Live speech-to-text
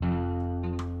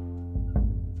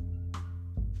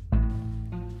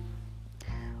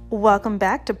Welcome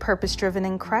back to Purpose Driven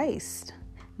in Christ.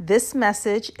 This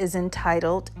message is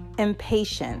entitled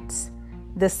Impatience,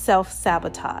 the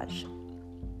Self-Sabotage.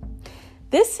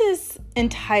 This is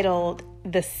entitled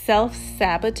The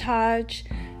Self-Sabotage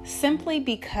simply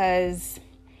because,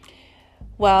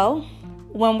 when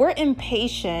we're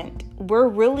impatient, we're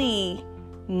really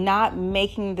not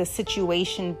making the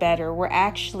situation better. We're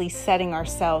actually setting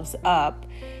ourselves up,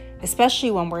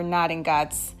 especially when we're not in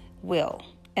God's will.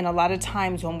 And a lot of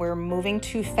times when we're moving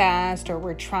too fast or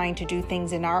we're trying to do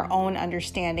things in our own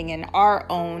understanding and our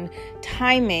own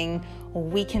timing,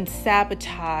 we can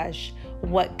sabotage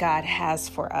what God has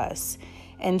for us.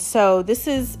 And so this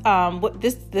is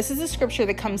this is a scripture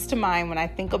that comes to mind when I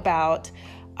think about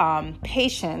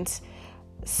patience.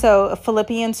 So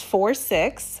Philippians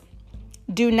 4:6.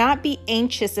 Do not be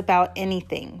anxious about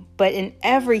anything, but in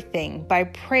everything, by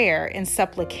prayer and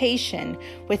supplication,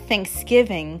 with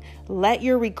thanksgiving, let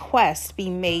your requests be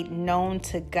made known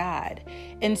to God.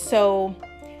 And so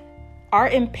our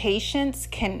impatience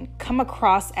can come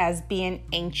across as being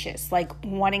anxious, like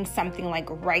wanting something like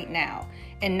right now,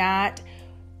 and not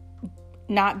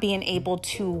being able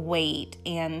to wait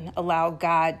and allow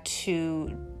God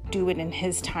to do it in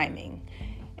His timing.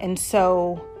 And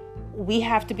so we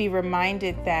have to be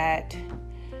reminded that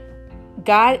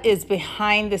God is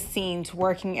behind the scenes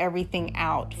working everything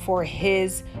out for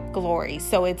His glory.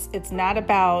 So it's not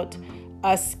about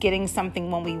us getting something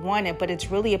when we want it, but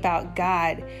it's really about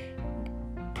God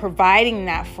providing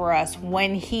that for us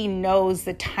when He knows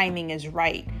the timing is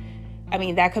right. I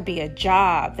mean, that could be a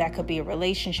job, that could be a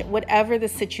relationship, whatever the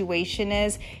situation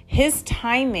is, His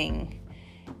timing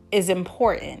is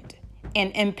important.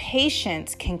 And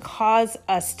impatience can cause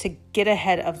us to get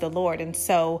ahead of the Lord. And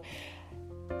so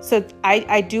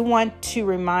I do want to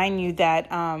remind you that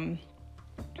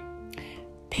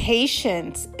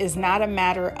patience is not a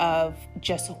matter of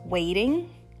just waiting.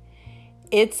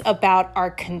 It's about our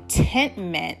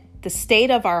contentment, the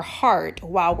state of our heart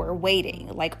while we're waiting.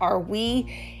 Like, are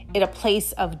we at a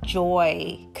place of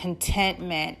joy,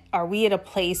 contentment? Are we at a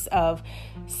place of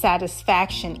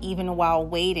satisfaction even while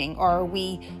waiting? Or are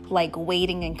we like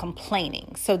waiting and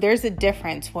complaining? So there's a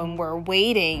difference. When we're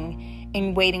waiting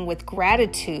and waiting with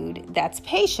gratitude, that's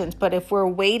patience. But if we're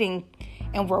waiting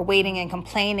and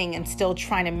complaining and still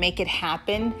trying to make it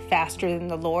happen faster than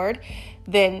the Lord,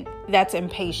 then that's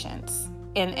impatience.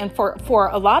 And for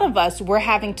a lot of us, we're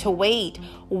having to wait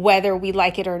whether we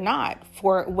like it or not,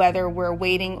 for whether we're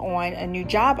waiting on a new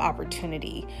job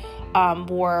opportunity,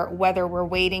 or whether we're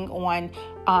waiting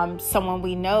on someone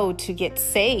we know to get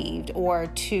saved,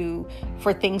 or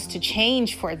for things to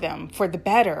change for them for the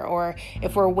better, or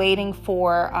if we're waiting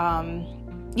for,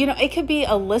 it could be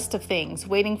a list of things,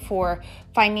 waiting for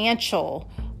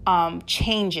financial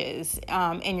changes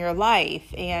in your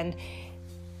life. And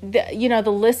the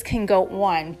list can go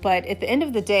on, but at the end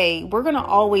of the day, we're going to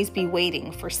always be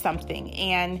waiting for something.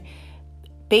 And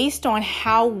based on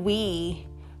how we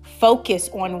focus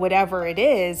on whatever it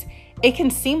is, it can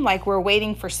seem like we're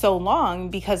waiting for so long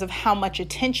because of how much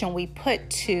attention we put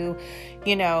to,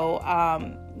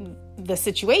 the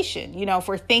situation. If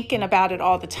we're thinking about it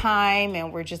all the time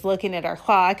and we're just looking at our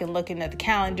clock and looking at the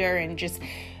calendar and just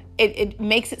it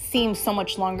makes it seem so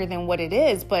much longer than what it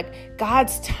is. But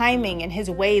God's timing and His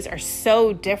ways are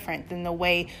so different than the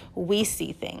way we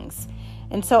see things.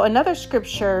 And so another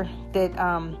scripture that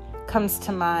comes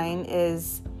to mind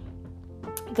is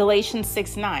Galatians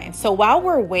 6:9. So while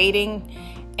we're waiting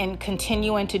and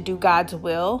continuing to do God's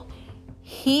will,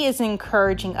 He is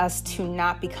encouraging us to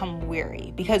not become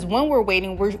weary, because when we're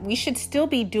waiting, we should still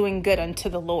be doing good unto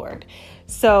the Lord.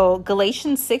 So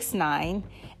Galatians 6:9,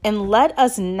 and let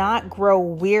us not grow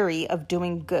weary of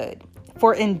doing good,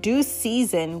 for in due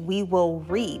season we will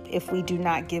reap if we do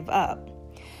not give up.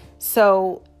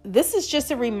 So this is just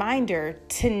a reminder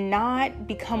to not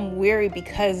become weary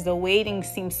because the waiting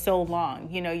seems so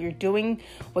long. You're doing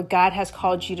what God has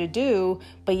called you to do,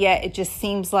 but yet it just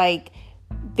seems like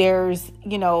there's,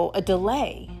 a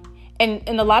delay. And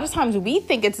a lot of times we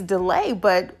think it's a delay,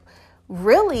 but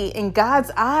really in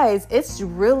God's eyes, it's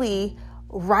really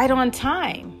right on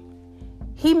time.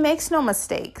 He makes no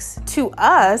mistakes. To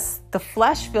us, the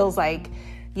flesh feels like,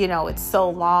 it's so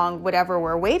long, whatever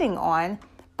we're waiting on.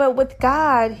 But with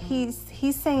God, He's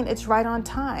saying it's right on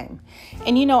time.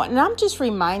 And, and I'm just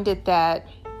reminded that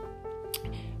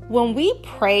when we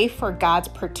pray for God's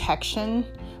protection,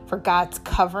 for God's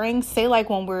covering, say like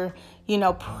when we're,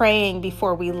 praying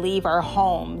before we leave our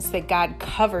homes, that God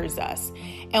covers us,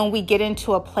 and we get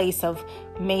into a place of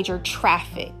major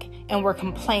traffic and we're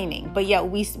complaining, but yet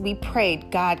we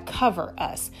prayed, God, cover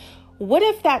us. what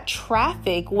if that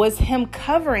traffic was him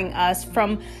covering us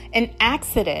from an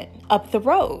accident up the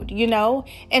road,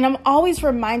 And I'm always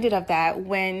reminded of that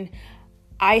when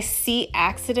I see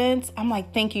accidents. I'm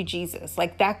like, thank you, Jesus.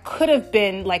 Like, that could have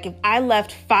been like, if I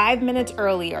left 5 minutes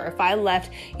earlier, if I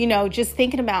left, just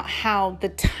thinking about how the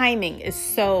timing is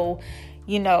so,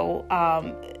 it's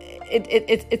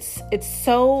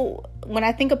so, when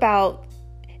I think about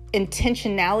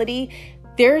intentionality,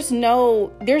 there's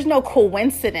no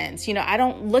coincidence. I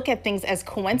don't look at things as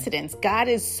coincidence. God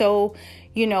is so,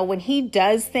 when he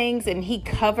does things and he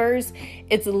covers,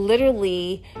 it's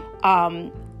literally,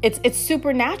 it's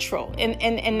supernatural.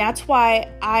 And that's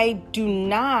why I do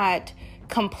not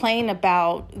complain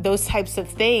about those types of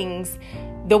things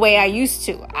the way I used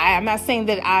to. I'm not saying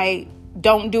that I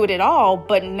don't do it at all,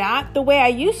 but not the way I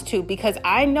used to, because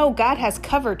I know God has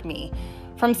covered me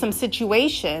from some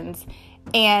situations.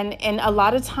 And a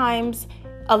lot of times,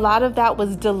 a lot of that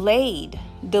was delayed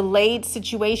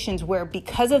situations where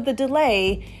because of the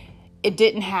delay, it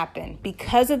didn't happen.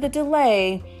 Because of the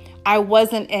delay, I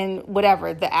wasn't in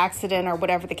whatever, the accident or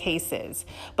whatever the case is.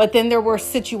 But then there were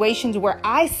situations where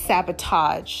I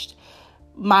sabotaged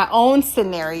my own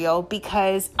scenario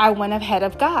because I went ahead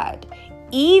of God.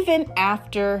 Even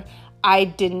after I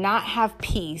did not have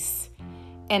peace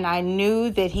and I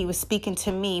knew that he was speaking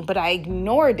to me, but I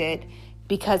ignored it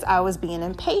because I was being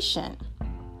impatient.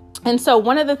 And so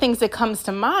one of the things that comes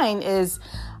to mind is,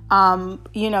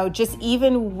 just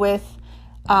even with,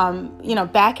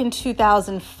 back in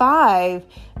 2005,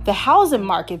 the housing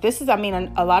market,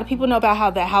 a lot of people know about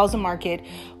how the housing market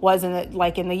was in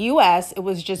the US, it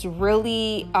was just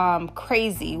really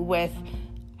crazy with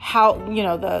how,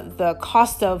 the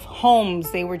cost of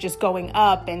homes, they were just going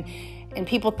up, and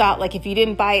people thought like if you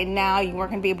didn't buy it now, you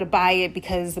weren't going to be able to buy it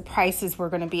because the prices were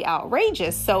going to be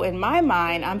outrageous. So in my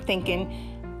mind, I'm thinking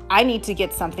I need to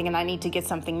get something, and I need to get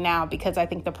something now because I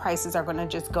think the prices are going to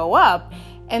just go up.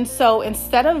 And so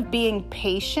instead of being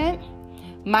patient,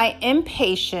 my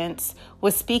impatience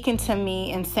was speaking to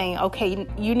me and saying, okay,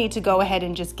 you need to go ahead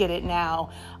and just get it now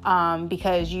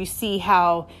because you see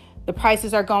how the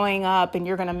prices are going up and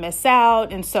you're going to miss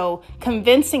out. And so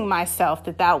convincing myself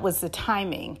that that was the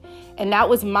timing, and that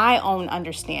was my own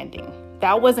understanding.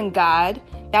 That wasn't God.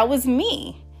 That was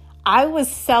me. I was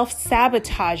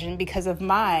self-sabotaging because of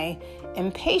my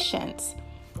impatience.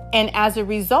 And as a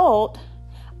result,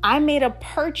 I made a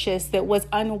purchase that was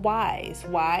unwise.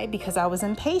 Why? Because I was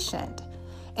impatient.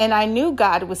 And I knew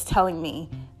God was telling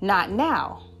me, not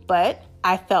now, but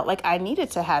I felt like I needed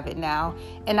to have it now,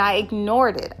 and I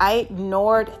ignored it. I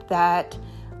ignored that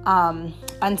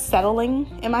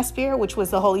unsettling in my spirit, which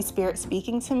was the Holy Spirit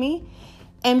speaking to me.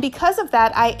 And because of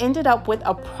that, I ended up with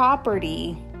a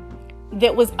property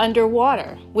that was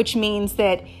underwater, which means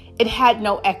that it had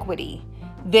no equity,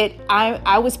 that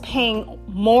I was paying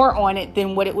more on it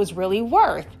than what it was really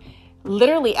worth,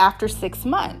 literally after 6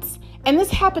 months. And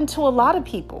this happened to a lot of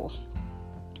people.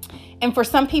 And for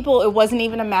some people, it wasn't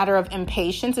even a matter of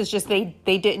impatience. It's just they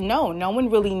didn't know. No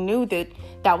one really knew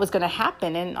that was going to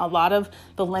happen. And a lot of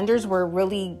the lenders were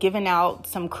really giving out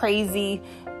some crazy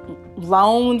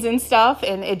loans and stuff.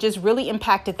 And it just really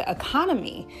impacted the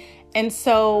economy. And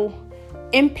so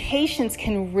impatience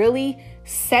can really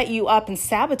set you up and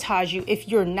sabotage you if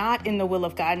you're not in the will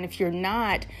of God and if you're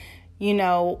not,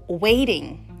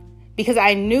 waiting. Because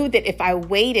I knew that if I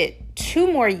waited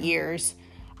 2 more years,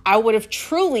 I would have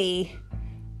truly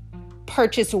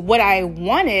purchased what I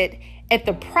wanted at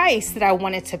the price that I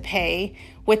wanted to pay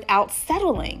without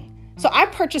settling. So I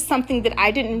purchased something that I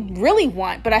didn't really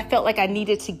want, but I felt like I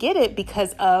needed to get it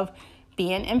because of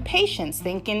being impatient,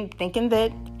 thinking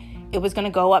that it was going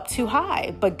to go up too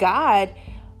high. But God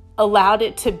allowed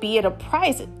it to be at a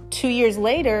price 2 years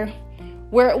later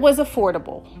where it was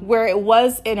affordable, where it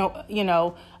was in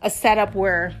a setup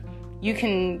where you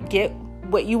can get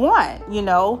what you want,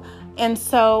 And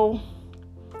so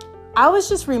I was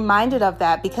just reminded of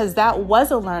that because that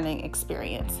was a learning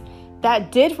experience.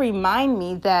 That did remind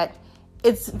me that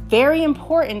it's very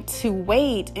important to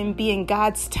wait and be in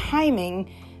God's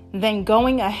timing than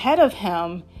going ahead of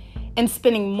him and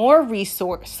spending more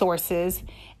resources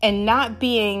and not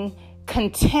being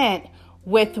content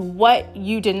with what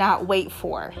you did not wait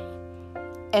for.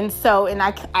 And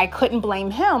I couldn't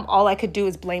blame him. All I could do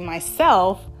is blame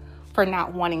myself for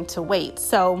not wanting to wait.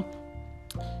 So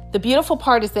the beautiful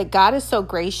part is that God is so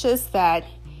gracious that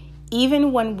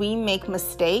even when we make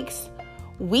mistakes,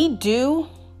 we do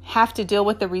have to deal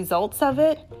with the results of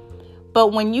it.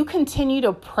 But when you continue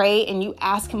to pray and you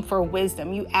ask him for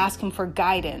wisdom, you ask him for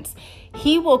guidance,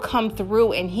 he will come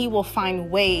through and he will find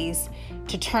ways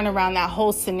to turn around that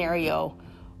whole scenario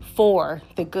for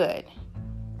the good.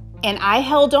 And I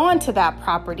held on to that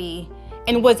property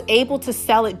and was able to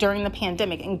sell it during the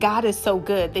pandemic. And God is so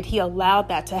good that he allowed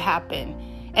that to happen.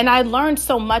 And I learned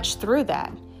so much through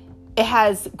that. It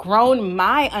has grown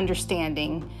my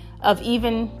understanding of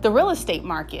even the real estate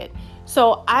market.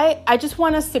 So I just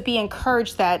want us to be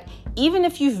encouraged that even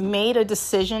if you've made a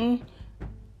decision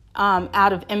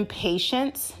out of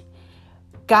impatience,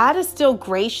 God is still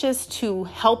gracious to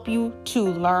help you to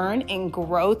learn and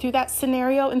grow through that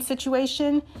scenario and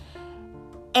situation.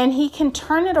 And he can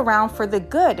turn it around for the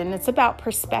good. And it's about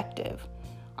perspective.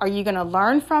 Are you going to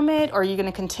learn from it, or are you going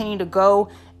to continue to go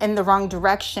in the wrong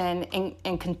direction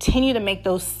and continue to make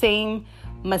those same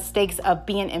mistakes of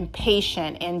being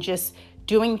impatient and just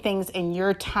doing things in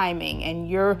your timing and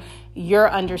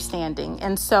your understanding?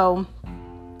 And so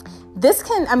this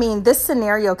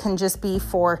scenario can just be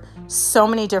for so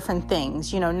many different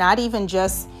things, not even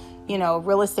just,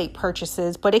 real estate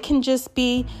purchases, but it can just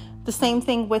be the same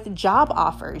thing with job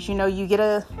offers. You get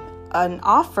an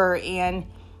offer, and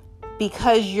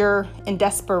because you're in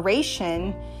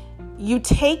desperation, you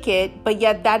take it, but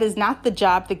yet that is not the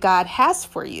job that God has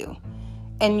for you.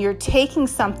 And you're taking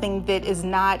something that is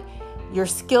not your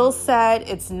skill set.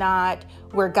 It's not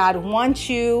where God wants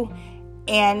you.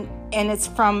 And it's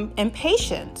from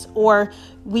impatience. Or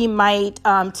we might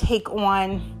take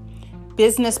on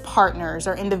business partners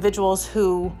or individuals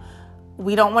who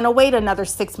we don't want to wait another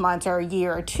 6 months or a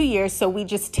year or 2 years. So we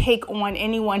just take on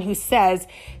anyone who says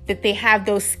that they have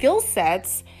those skill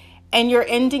sets, and you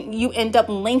end up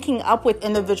linking up with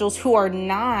individuals who are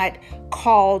not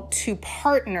called to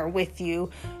partner with you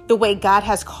the way God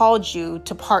has called you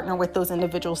to partner with those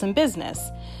individuals in business.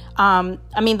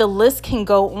 The list can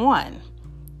go on.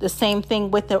 The same thing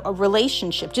with a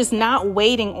relationship, just not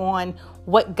waiting on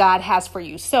what God has for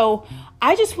you. So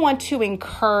I just want to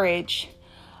encourage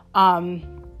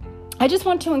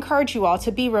you all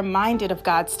to be reminded of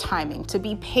God's timing, to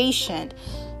be patient,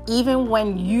 even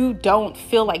when you don't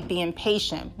feel like being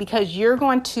patient, because you're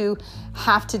going to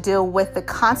have to deal with the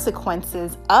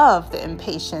consequences of the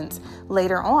impatience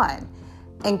later on.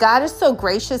 And God is so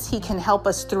gracious, he can help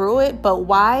us through it. But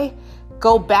why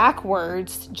go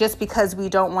backwards just because we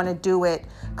don't want to do it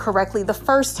correctly the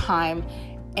first time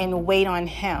and wait on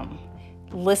him?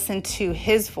 Listen to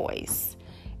his voice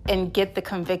and get the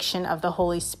conviction of the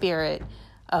Holy Spirit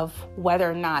of whether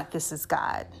or not this is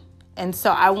God. And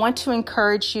so I want to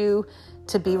encourage you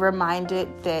to be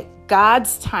reminded that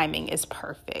God's timing is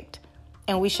perfect,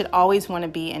 and we should always want to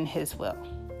be in his will.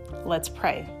 Let's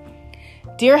pray.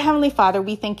 Dear Heavenly Father,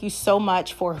 we thank you so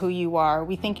much for who you are.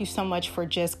 We thank you so much for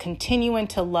just continuing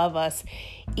to love us,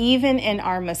 even in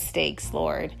our mistakes,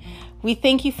 Lord. We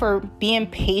thank you for being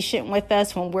patient with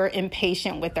us when we're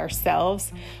impatient with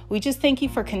ourselves. We just thank you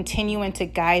for continuing to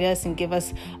guide us and give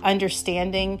us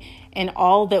understanding in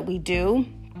all that we do.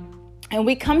 And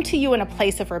we come to you in a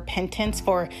place of repentance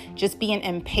for just being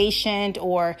impatient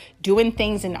or doing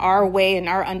things in our way and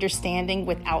our understanding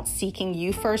without seeking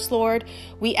you first, Lord.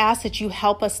 We ask that you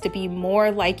help us to be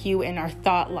more like you in our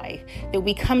thought life, that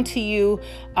we come to you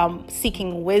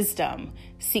seeking wisdom,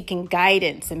 seeking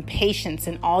guidance and patience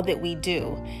in all that we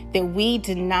do, that we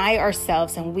deny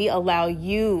ourselves and we allow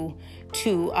you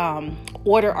to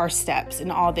order our steps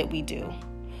in all that we do.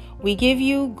 We give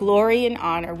you glory and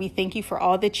honor. We thank you for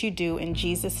all that you do. In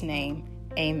Jesus' name,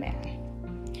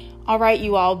 amen. All right,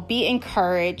 you all, be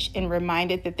encouraged and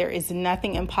reminded that there is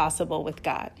nothing impossible with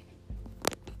God.